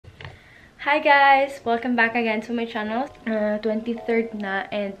Hi guys! Welcome back again to my channel. 23rd na,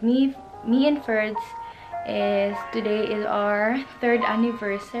 and me and Ferds today is our 3rd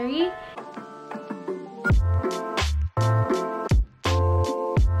anniversary.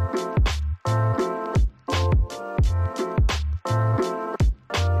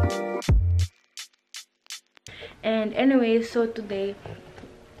 And anyway, so today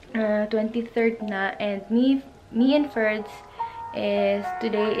 23rd na, and me and Ferds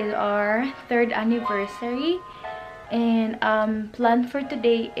today is our 3rd anniversary, and plan for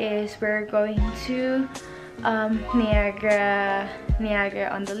today is we're going to Niagara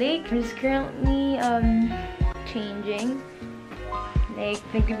on the lake. I'm just currently changing, like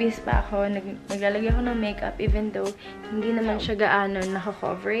nagbibihis pa ako, naglalagay ako ng makeup even though hindi naman siya gaano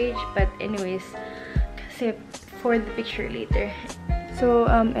naka-coverage, but anyways kasi for the picture later. So,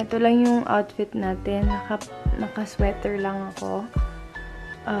 ito lang yung outfit natin. Naka-sweater lang ako.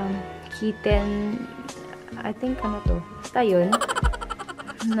 Kitten, I think ano to? Basta yun.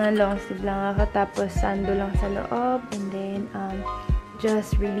 Na long sleeve lang ako. Tapos, sando lang sa loob. And then,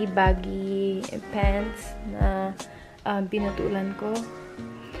 just really baggy pants na pinutulan ko.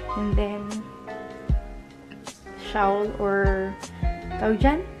 And then, shawl or tawag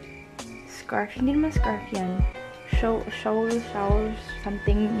dyan? Scarf. Hindi naman scarf yan. Shawl,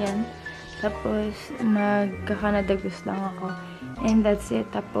 something yan. Tapos, magkakanadagus lang ako. And that's it.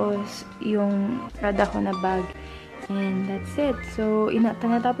 Tapos, yung rada ko na bag. And that's it. So,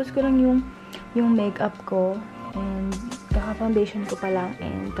 tinatapos ko lang yung makeup ko. And, kaka-foundation ko pa lang.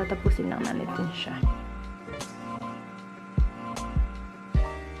 And, tatapusin lang natin siya.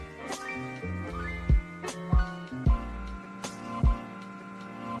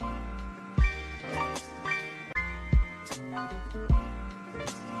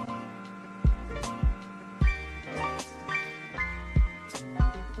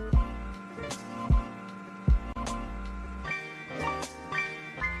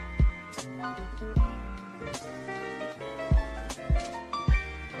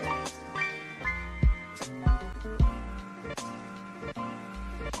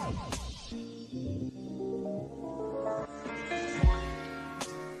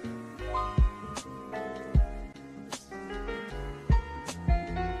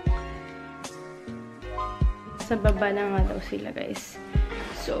 Sa baba na nga daw sila, guys.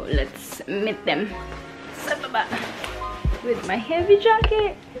 So, let's meet them sa baba with my heavy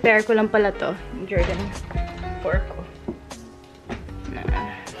jacket. Pair ko lang pala to. Jordan 4 ko. Na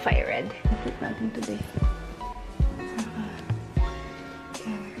fire red. Put natin today.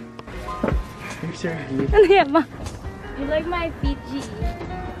 Ano yan, ma? You like my PG?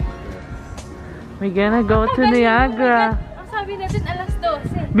 We're gonna go to Niagara. Ang sabi natin alas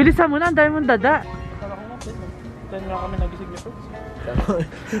 12. Bilisan mo na, ang dami mong dada. Then nga kami nagising ni Ferds.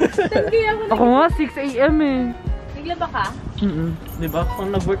 Ako nga, 6 AM eh. Naglaba ka? Diba?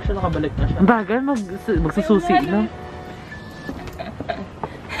 Kung nag-work siya, nakabalik na siya. Ang bagal, magsususi lang.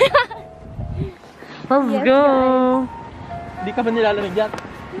 Let's go! Hindi ka ba nilalamig yan?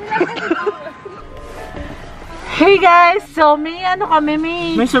 Hey guys! So, may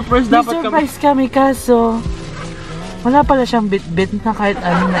surprise dapat kami. May surprise kami, kaso wala pala siyang bit-bit na kahit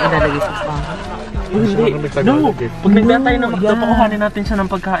ano na ilalagay sa spam. Hindi. No! Pag nagbenta tayo ng McDo, pakuhanin natin siya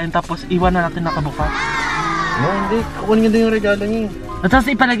ng pagkain tapos iwan na natin nakabukas. No, hindi. Kukunin nyo din yung regalo niya. At tapos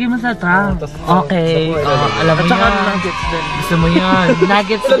ipalagay mo sa trunk. Okay. Alam mo At saka yan. nuggets din. Gusto mo yan.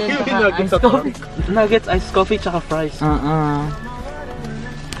 Nuggets din. Nuggets Ice coffee. Nuggets, iced coffee, tsaka fries.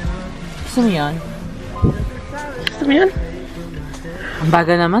 Gusto mo yan? Gusto mo yan? Ang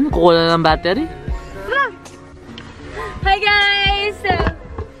baga naman. Kukulang ng battery. Hi guys!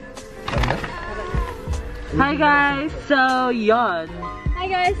 Hi guys! So, yon. Hi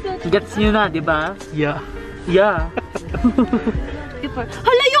guys! So, Gets nyo na, di ba? Yeah. Yeah.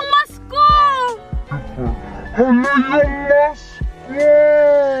 hala yung mask ko!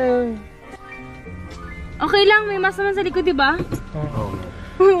 Okay lang, may mask naman sa likod, di ba?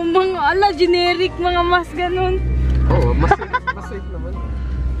 Mga generic mga mask ganun. Oo, mas safe naman.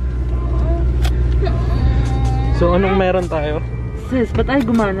 So, anong meron tayo? Sis, ba't ay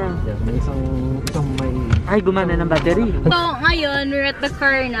gumana? Yeah, may isang may... Ay, gumana ng battery. So, ngayon, we're at the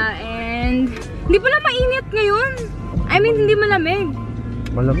car na, and hindi pala mainit ngayon. I mean, hindi malamig.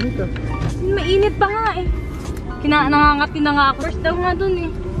 Malamig ka. Mainit pa nga eh. Nangangati na nga ako. First daw nga dun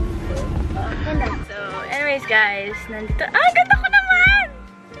eh. So, anyways guys, nandito. Ah, ganda ko naman!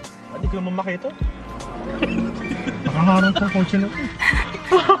 Hindi ko naman makita. Nakaharap sa kotse na ito.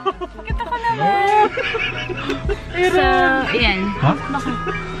 Ganda ko naman! So, ayan. Ha?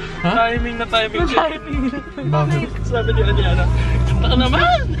 Timing na timing. Bakit? Sabi ni Alianna, ganda ka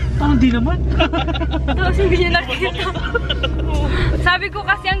naman! Parang di naman. Tapos hindi niya nakita. Sabi ko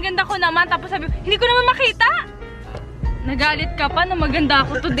kasi ang ganda ko naman. Tapos sabi ko, hindi ko naman makita. Nagalit ka pa na maganda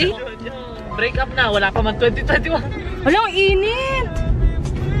ako today. Break up na, wala pa man 2021. Wala, ang init.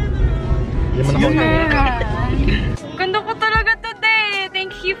 Yun na. Ganda ko talaga today.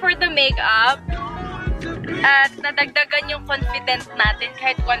 Thank you for the makeup. At nadagdagan yung confidence natin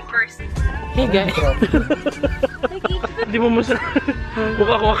kahit 1%. Hey guys. Hindi mo masarap.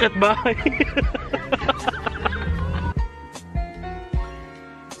 Mukha ko akit bahay.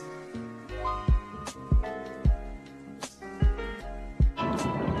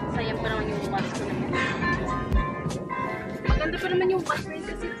 Sayang pa naman yung mask ko naman. Maganda pa naman yung mask na yun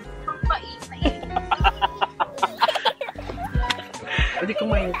kasi pangpainay. Hindi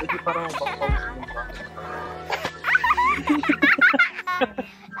kumain. Hindi parang mapapawis.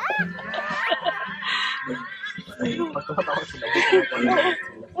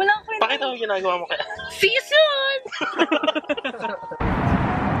 Walang kwenta. Pakita mo ginagawa mo kaya. Season!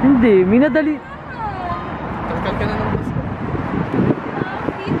 Hindi, minadali. Tangkal ka na ng bus.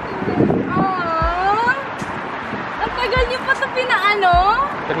 Aww! Ang tagal niyo pa ito pinaano?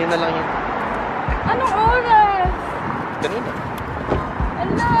 Kanina lang yun. Anong oras? Kanina.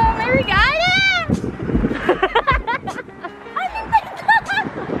 Hello! May regalo!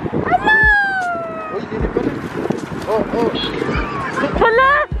 Uy, hindi pa rin. Oh.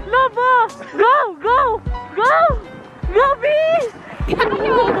 Hala! Lobo! Go! Go! Go! Go, B! Yung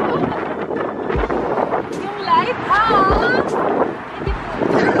light? Hindi po.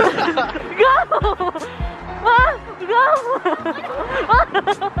 Go! Ah! Go!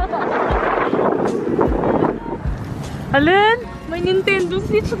 Alin? May Nintendo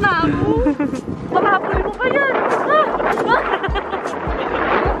Switch na ako. Pakapul mo pa yan! Ah! Ah!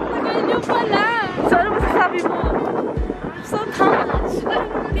 Tagal niyo pala. So, ano masasabi mo? So much.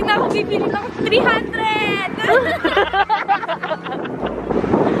 Hindi na ako bibili ng 300.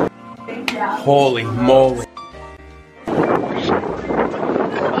 Holy moly.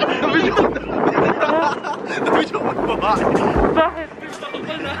 Bakit?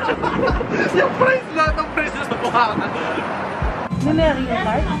 Yung price lahat ng price sa buhangan. Memory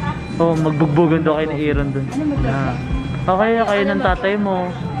card? Oo, magbugbugan daw kayo ni Aaron dun. Okay, kayo ng tatay mo.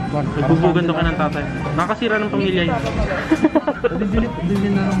 Nagbubugan daw ka ng tatay. Nakasira ng pamilya yun. Bili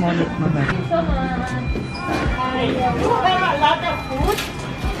na ng wallet na na.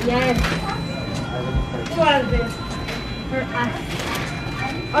 Yes. For us.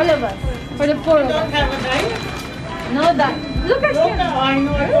 All of us. For the 4 of us. No, that. Look at him. I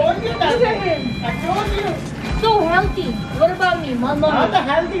know. I told you that. Look at him. I told you. So healthy. What about me, Mama? Not a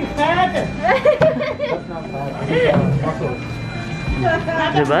healthy fat.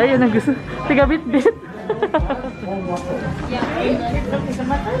 Diba? Yan ang gusto. Tiga bit-bit.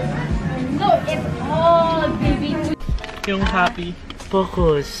 No, it's all baby. Yung happy.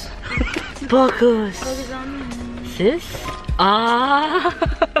 Focus. Focus. Sis? Ah!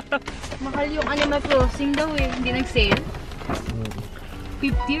 Mahal yung Animal Crossing daw eh. Hindi nag-sale.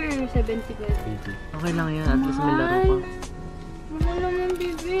 50 or 70 pesos. Okay lang yan. At least may laro pa. Mahal naman,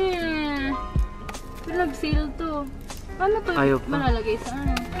 baby. Pero nag-sale to. Paano to Ayaw pa. malalagay sa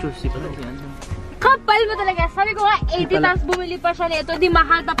ano? Juicy pa lang yan. Kapal mo talaga. Sabi ko nga 80 tapos bumili pa siya nito. Di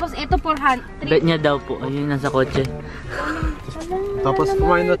mahal tapos ito 400. Bet niya daw po. Ayun, nasa kotse. Tapos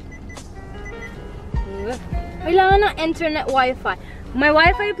kumain na. Kailangan ng internet wifi. May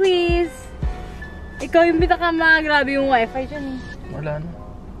wifi please. Ikaw yung grabe yung wifi dyan eh. Wala na.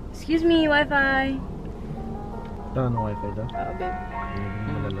 Excuse me, wifi. Wala na wifi daw. Oo, babe.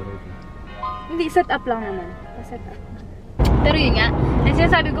 Malalaro. Hindi, set up lang naman. Set up. Pero yun nga, ang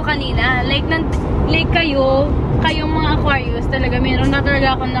sinasabi ko kanina, like kayong mga Aquarius, talaga meron na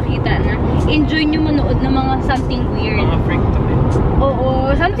talaga akong nakita na enjoy nyo manood ng mga something weird. Mga freak to be.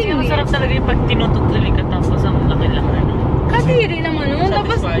 Oo, something Kasi weird. masarap talaga yung pag tinututuloy ka tapos ang laki-laki. Kadiri naman nun.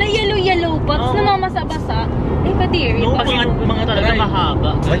 Tapos na yellow pa, tapos namamasa-basa. Eh, kadiri. No, Pag mga talaga dry.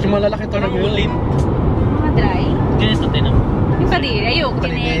 mahaba. Like yung malalaki talaga Parang ulin. mga dry. Ganito din ako. Yung kadiri, ayoko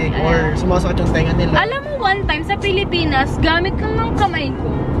Paninig tinig. or sumasakit yung tenga nila. Alam mo, one time sa Pilipinas, gamit lang ng kamay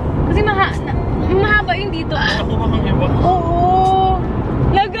ko. Kasi mahaba yung dito. Nakuha kang iba. Oo.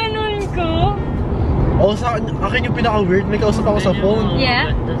 Naganon ko. Oo, sa akin yung pinaka-weird. May kausap ako sa phone.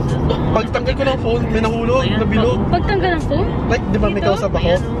 Yeah. Pagtanggal ko ng phone, may nahulog, Ayan, nabilog. Pagtanggal ng phone? Like, di ba may Dito? kausap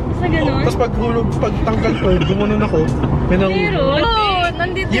ako? Sa ganon? Tapos pagtanggal ko, gumanon ako, may nahulog. Pero, oh,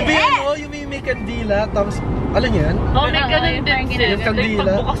 nandito Yung may kandila, tapos, alam niyo yan? Oh, may Oo, ganun yung din parang sis. ganun. Yung kandila.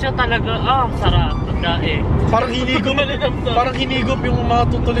 Pagbukas siya talaga, sarap. Pagdae. Parang hinigop yung mga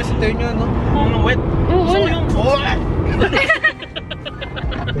tutuloy sa tenga, no? Mga wet. Oo, So yung...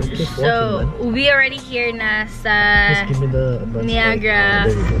 So, we already here na sa Just give me the Niagara,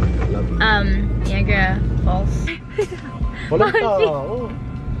 there you go. Love you. Niagara Falls. Walang tao.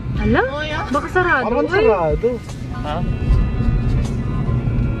 Hala? Baka sarado. Parang sarado. Ha?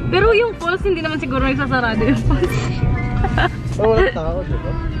 Pero yung falls, hindi naman siguro nagsasarado yung falls. Pero walang tao,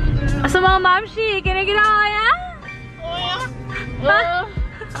 diba? Sa mga Mumshies, kinigila ko kaya? Ha?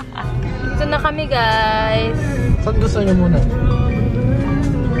 Dito na kami, guys. Saan gusto niyo muna?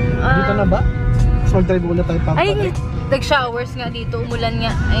 Dito na ba? Small drive muna tayo pa. Ay, nag-showers nga dito. Umulan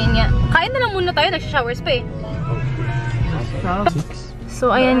nga. Ayun nga. Kain na lang muna tayo. Nag-showers pa eh.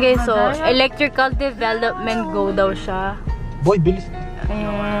 So, ayan guys. So, electrical development go daw siya. Boy, bilis.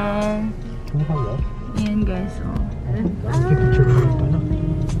 Ayan. Ano kaya? Ayan guys. Oh. Picture ko ito na.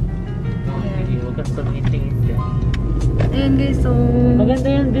 Huwag kang tumitingin dyan. Ayan guys. So, Maganda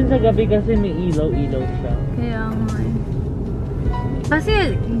yan din sa gabi kasi may ilaw-ilaw siya. kaya nga eh. Kasi,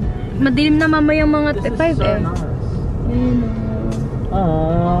 madilim na mamayang mga 5 eh. Ayan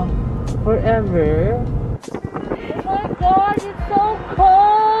oh. Forever. Oh my god, it's so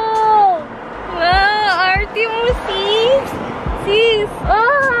cold! Wow, arty mo, sis! Sis!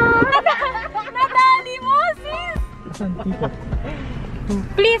 Oh! Nadali mo, sis!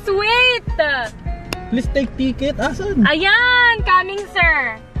 Please wait! Please take ticket. Asan? Ayan! Coming,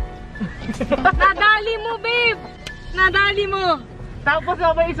 sir! Nadali mo, babe! Nadali mo! Tapos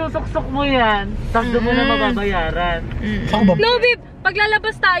sabay isusuksok mo yan. Tapos doon mo na mababayaran. Saan ba? No, babe!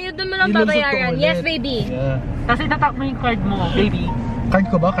 Paglalabas tayo, doon mo lang Ilusot ko babayaran. ulit. Yes, baby! Yeah. Kasi tatak mo yung card mo, baby. Card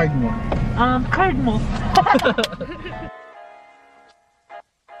ko ba? Card mo? Card mo.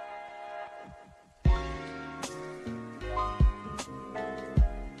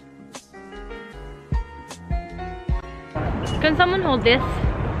 Can someone hold this?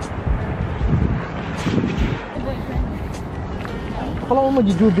 Kala ko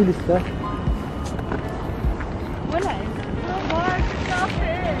mag-jubilis ka. Wala eh. No, Mark, stop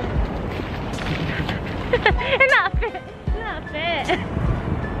it! Enough it! Enough it!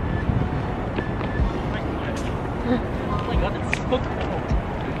 Oh my god, it's so cold.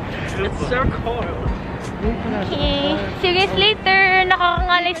 It's so cold. Okay. See you guys later.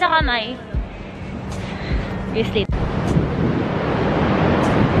 Nakakangalay sa kamay. See you guys later.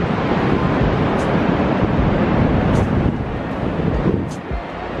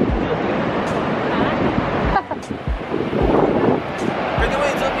 Pwede mo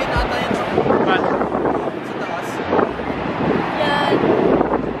i-zoom in ata yun. Sa taas. Yan.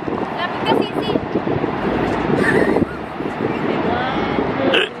 Lapit ka, Sisi.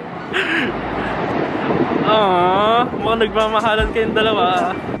 Mukhang nagmamahalan kayong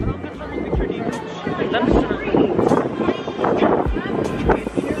dalawa.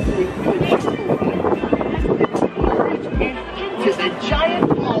 To the giant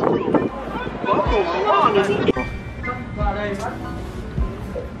ballroom. Welcome along in the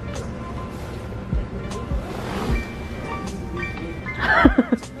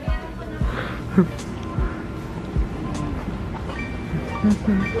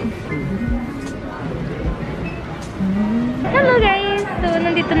Hello guys! So,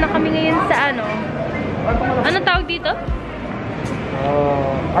 nandito na kami ngayon sa ano? Anong tawag dito?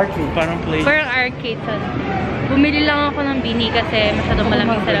 Arcade. Parang play. Parang arcade. So, bumili lang ako ng bini kasi masyadong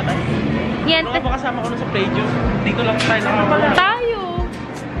malamig sa labas. Yan. Baka makasama ko na sa play juice. Dito lang tayo nakakala. Tayo!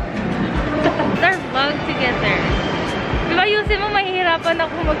 Let's vlog together. Diba ayusin mo, mahihirapan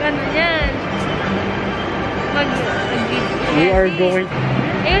ako mag-ano yan. We are going.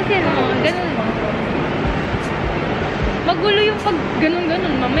 Ayusin mo, ganun mo. Magulo yung pag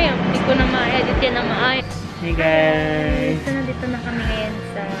ganun-ganun. Mamaya, hindi ko na ma-edit yan na maayos. Hey guys. So, nandito na kami ngayon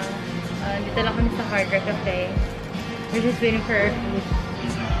sa... dito lang kami sa Hard Rock Cafe. We're just waiting for our food.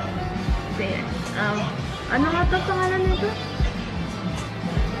 So, yan. Ano nga ito pangalan nito?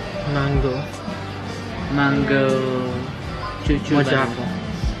 Mango. Mango. Chuchu. Mojako.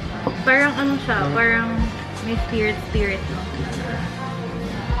 Parang ano siya, parang may spirit, no?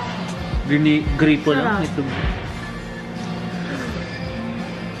 Gripo lang Sarap. ito.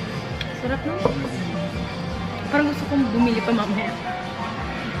 Sarap, no? Parang gusto kong bumili pa mamaya.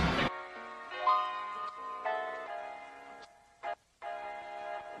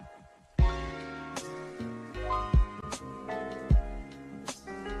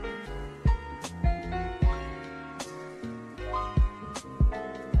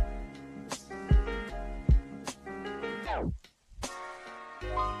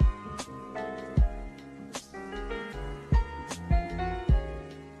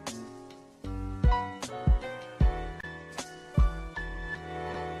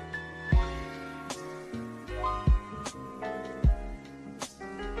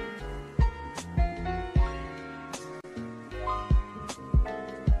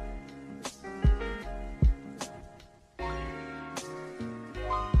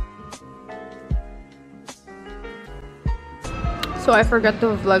 So, I forgot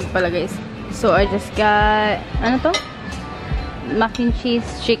to vlog pala, guys. So, I just got, ano to? Mac and cheese,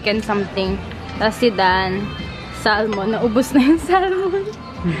 chicken something. Tapos si Dan, salmon. Naubos na yung salmon.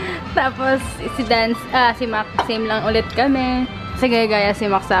 Tapos, si Dan, si Mac, same lang ulit kami. Kasi gaya si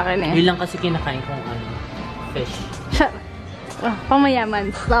Mac sa akin eh. Yun lang kasi kinakain kong fish.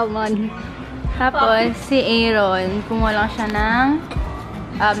 Pamayaman, salmon. Tapos, si Aaron, kumuha lang siya ng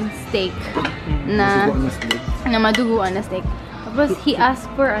steak. Na maduguan na steak. Tapos, he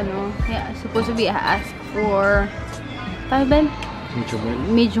asked for supposed to be asked for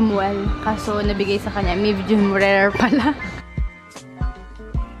medium well. Kaso, nabigay sa kanya, medium rare pala.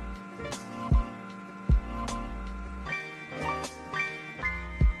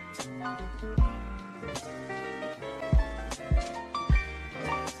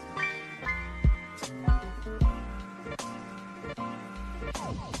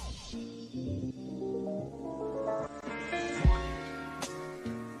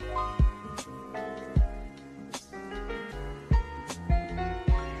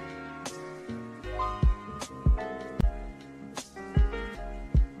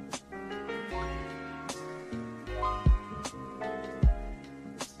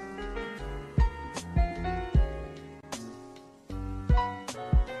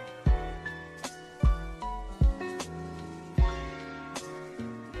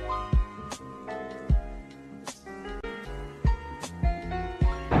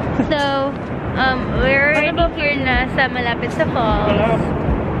 So, we're already here na sa malapit sa falls.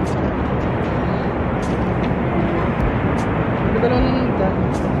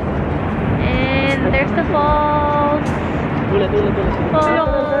 And there's the falls.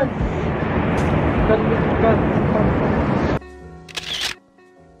 Falls.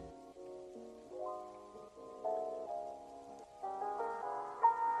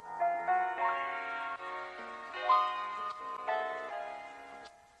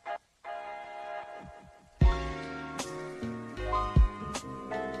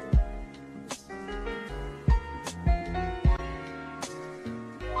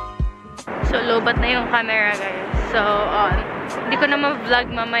 So, lobat na yung camera, guys. So, hindi ko na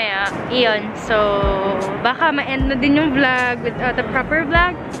ma-vlog mamaya. Iyon. So, baka ma-end na din yung vlog without a proper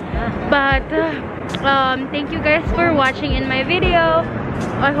vlog. But, thank you guys for watching in my video.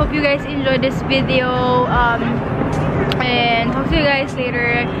 I hope you guys enjoyed this video. And talk to you guys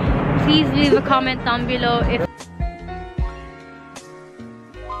later. Please leave a comment down below if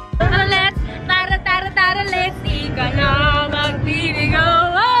let's ika na magbibigo.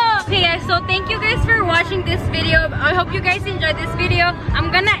 Okay guys, so thank you guys for watching this video. I hope you guys enjoyed this video.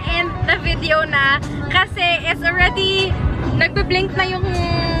 I'm gonna end the video na kasi it's already nagbe-blink na yung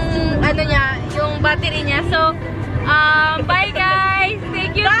yung battery niya. So bye guys.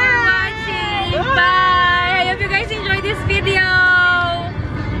 Thank you. Bye.